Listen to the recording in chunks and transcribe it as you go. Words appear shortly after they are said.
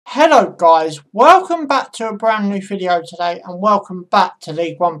Hello guys, welcome back to a brand new video today and welcome back to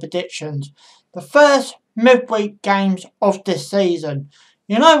League One predictions. The first midweek games of this season.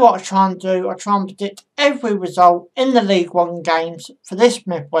 You know what I try and do? I try and predict every result in the League One games for this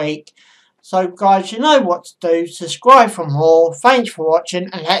midweek. So guys, you know what to do. Subscribe for more. Thanks for watching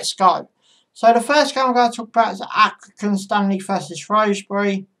and let's go. So the first game I'm going to talk about is Accrington Stanley versus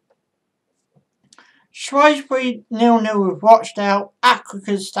Shrewsbury. Shrewsbury 0-0 with Rochdale,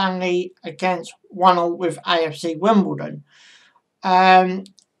 Accrington Stanley against 1-1 with AFC Wimbledon.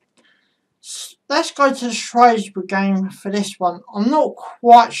 Let's go to the Shrewsbury game for this one. I'm not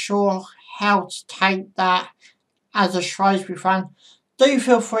quite sure how to take that as a Shrewsbury fan. Do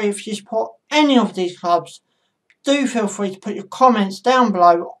feel free, if you support any of these clubs, do feel free to put your comments down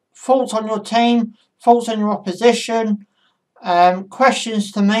below. Thoughts on your team, thoughts on your opposition.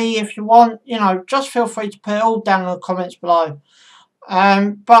 Questions to me if you want, just feel free to put it all down in the comments below.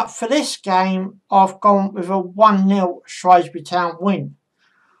 But for this game, I've gone with a 1-0 Shrewsbury Town win.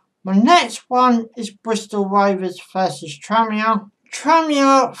 My next one is Bristol Rovers versus Tranmere.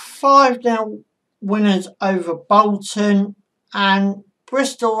 Tranmere 5-0 winners over Bolton, and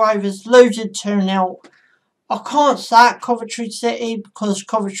Bristol Rovers losing 2-0. I can't say at Coventry City because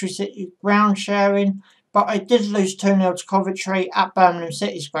Coventry City ground sharing, but I did lose 2-0 to Coventry at Birmingham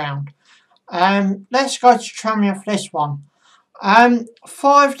City's ground. Let's go to Tranmere for this one.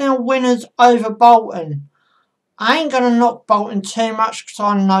 5-0 winners over Bolton. I ain't going to knock Bolton too much because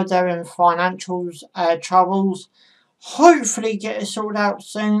I know they're in financial troubles. Hopefully get it sorted out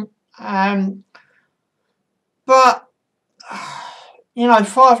soon. But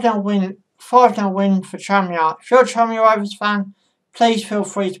 5-0 win for Tranmere. If you're a Tranmere Rovers fan, please feel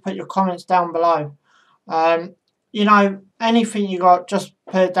free to put your comments down below. Anything you got, just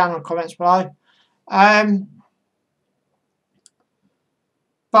put it down in the comments below.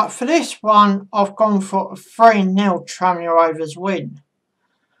 But for this one, I've gone for a 3-0 Tranmere Rovers win.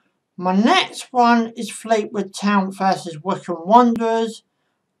 My next one is Fleetwood Town versus Wycombe Wanderers.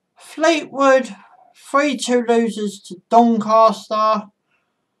 Fleetwood 3-2 losers to Doncaster,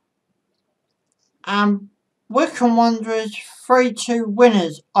 and Wycombe Wanderers 3-2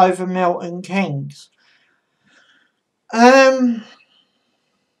 winners over Milton Keynes.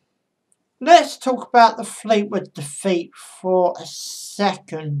 Let's talk about the Fleetwood defeat for a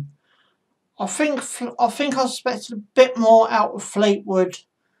second. I think I expected a bit more out of Fleetwood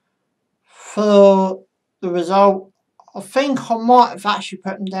for the result. I think I might have actually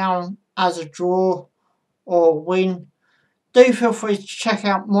put them down as a draw or a win. Do feel free to check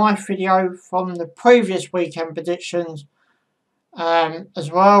out my video from the previous weekend predictions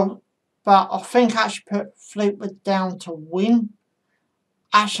as well. But I think I actually put Fleetwood down to win.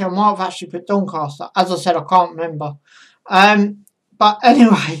 Actually, I might have actually put Doncaster. As I said, I can't remember. But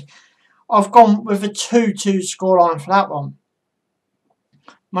anyway, I've gone with a 2-2 scoreline for that one.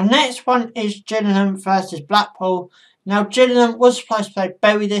 My next one is Gillingham versus Blackpool. Now, Gillingham was supposed to play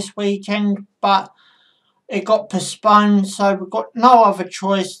Bury this weekend, but it got postponed. So we've got no other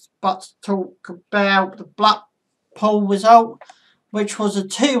choice but to talk about the Blackpool result, which was a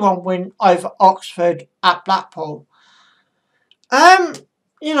 2-1 win over Oxford at Blackpool.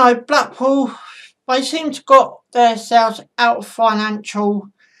 Blackpool, they seem to have got themselves out of financial,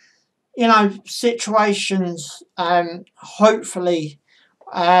 situations. Hopefully,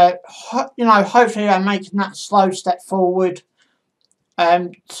 hopefully they're making that slow step forward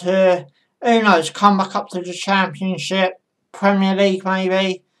to, who knows, come back up to the Championship, Premier League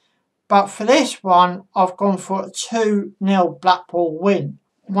maybe. But for this one, I've gone for a 2-0 Blackpool win.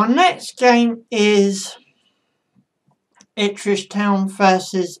 My next game is Ipswich Town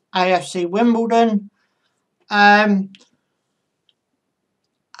versus AFC Wimbledon. AFC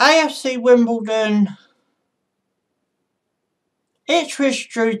Wimbledon, Ipswich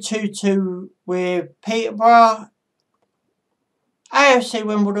drew 2-2 with Peterborough. AFC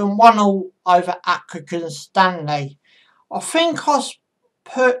Wimbledon 1-0 over Accrington Stanley. I think I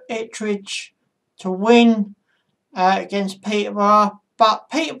put Ipswich to win against Peterborough, but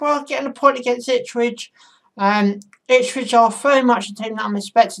Peterborough getting a point against Ipswich. Ipswich are very much a team that I'm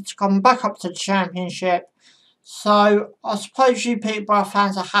expected to come back up to the Championship. So I suppose you Peterborough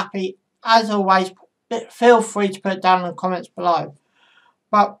fans are happy. As always, feel free to put it down in the comments below.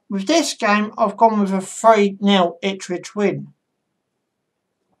 But with this game, I've gone with a 3-0 Ipswich win.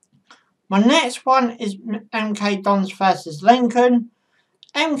 My next one is MK Dons versus Lincoln.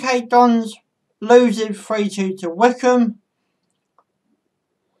 MK Dons losing 3-2 to Wycombe.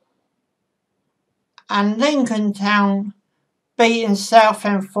 And Lincoln Town beating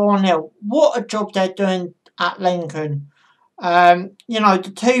Southend 4-0. What a job they're doing at Lincoln. You know,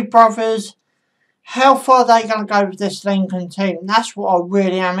 the two brothers, how far are they going to go with this Lincoln team? That's what I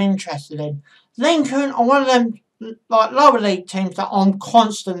really am interested in. Lincoln are one of them like lower league teams that I'm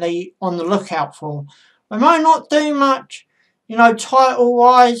constantly on the lookout for. They might not do much, you know, title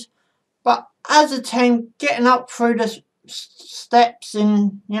wise, but as a team getting up through the steps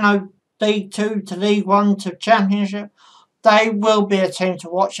in, you know, League 2 to League 1 to Championship, they will be a team to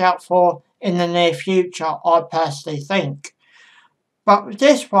watch out for in the near future, I personally think. But with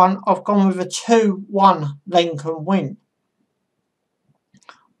this one, I've gone with a 2-1 Lincoln win.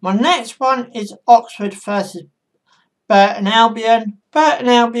 My next one is Oxford versus Burton Albion. Burton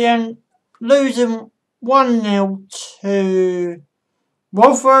Albion losing 1-0 to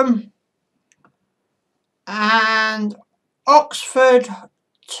Rotherham. And Oxford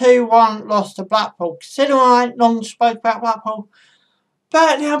 2-1 lost to Blackpool. Considering I ain't long spoke about Blackpool,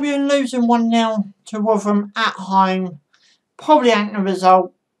 Burton Albion losing 1-0 to Rotherham at home probably ain't the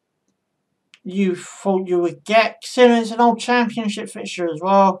result you thought you would get, considering it's an old Championship fixture as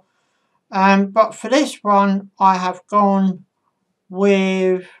well. But for this one, I have gone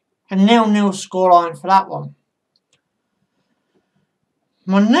with a 0-0 scoreline for that one.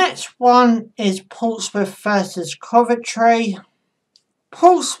 My next one is Portsmouth versus Coventry.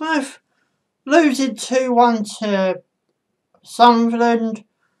 Portsmouth losing 2-1 to Sunderland,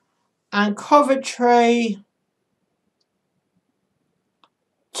 and Coventry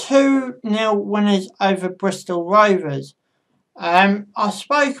 2-0 winners over Bristol Rovers. I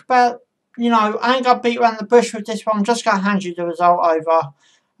spoke about, you know, I ain't going to beat around the bush with this one. I'm just going to hand you the result over.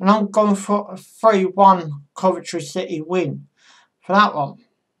 And I'm going for a 3-1 Coventry City win for that one.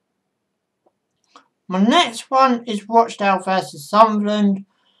 My next one is Rochdale versus Sunderland.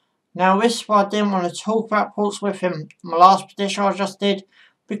 Now, this is why I didn't want to talk about Portsmouth in my last prediction I just did,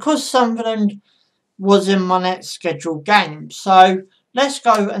 because Sunderland was in my next scheduled game. So, let's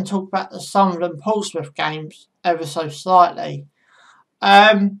go and talk about the Sunderland-Portsmouth games ever so slightly.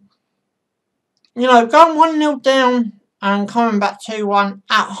 You know, going 1-0 down and coming back 2-1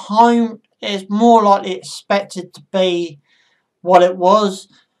 at home is more likely expected to be what it was.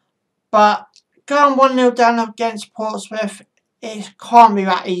 But going 1-0 down against Portsmouth, it can't be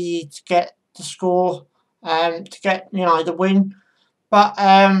that easy to get the score, to get, you know, the win. But,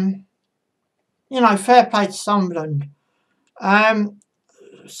 you know, fair play to Sunderland.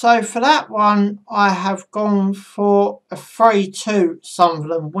 So for that one, I have gone for a 3-2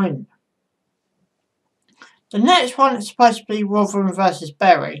 Sunderland win. The next one is supposed to be Rotherham versus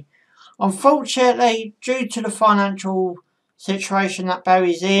Bury. Unfortunately, due to the financial situation that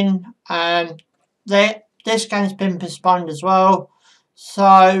Bury's in, this game's been postponed as well.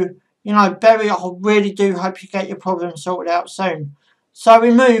 So, you know, Bury, I really do hope you get your problem sorted out soon. So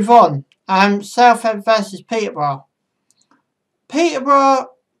we move on. Southend versus Peterborough. Peterborough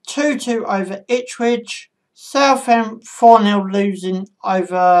 2-2 over Ipswich. Southend 4-0 losing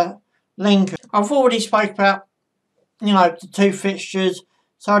over Lincoln. I've already spoke about, you know, the two fixtures,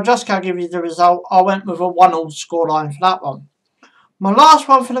 so I'm just going to give you the result. I went with a 1-1 scoreline for that one. My last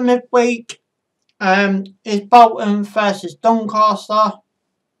one for the midweek is Bolton versus Doncaster.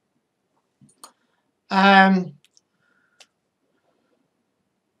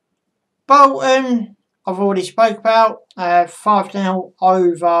 Bolton, I've already spoke about, 5-0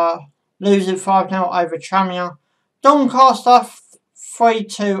 over, losing 5-0 over Tranmere. Doncaster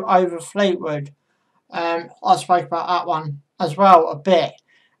 3-2 over Fleetwood. I spoke about that one as well a bit.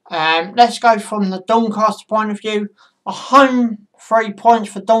 Let's go from the Doncaster point of view. A home 3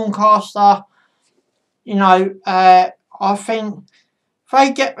 points for Doncaster. You know, I think if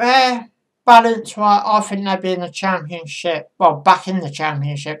they get their balance right, I think they'll be in the Championship. Well, back in the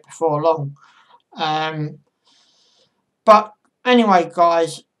Championship before long. But anyway,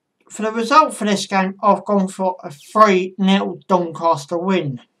 guys, for the result for this game, I've gone for a 3-0 Doncaster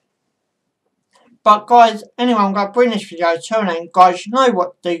win. But guys, anyway, I'm going to bring this video to an end. Guys, you know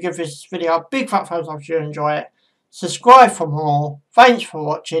what to do. Give this video a big fat thumbs up if you enjoy it. Subscribe for more. Thanks for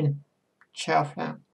watching. Ciao for now.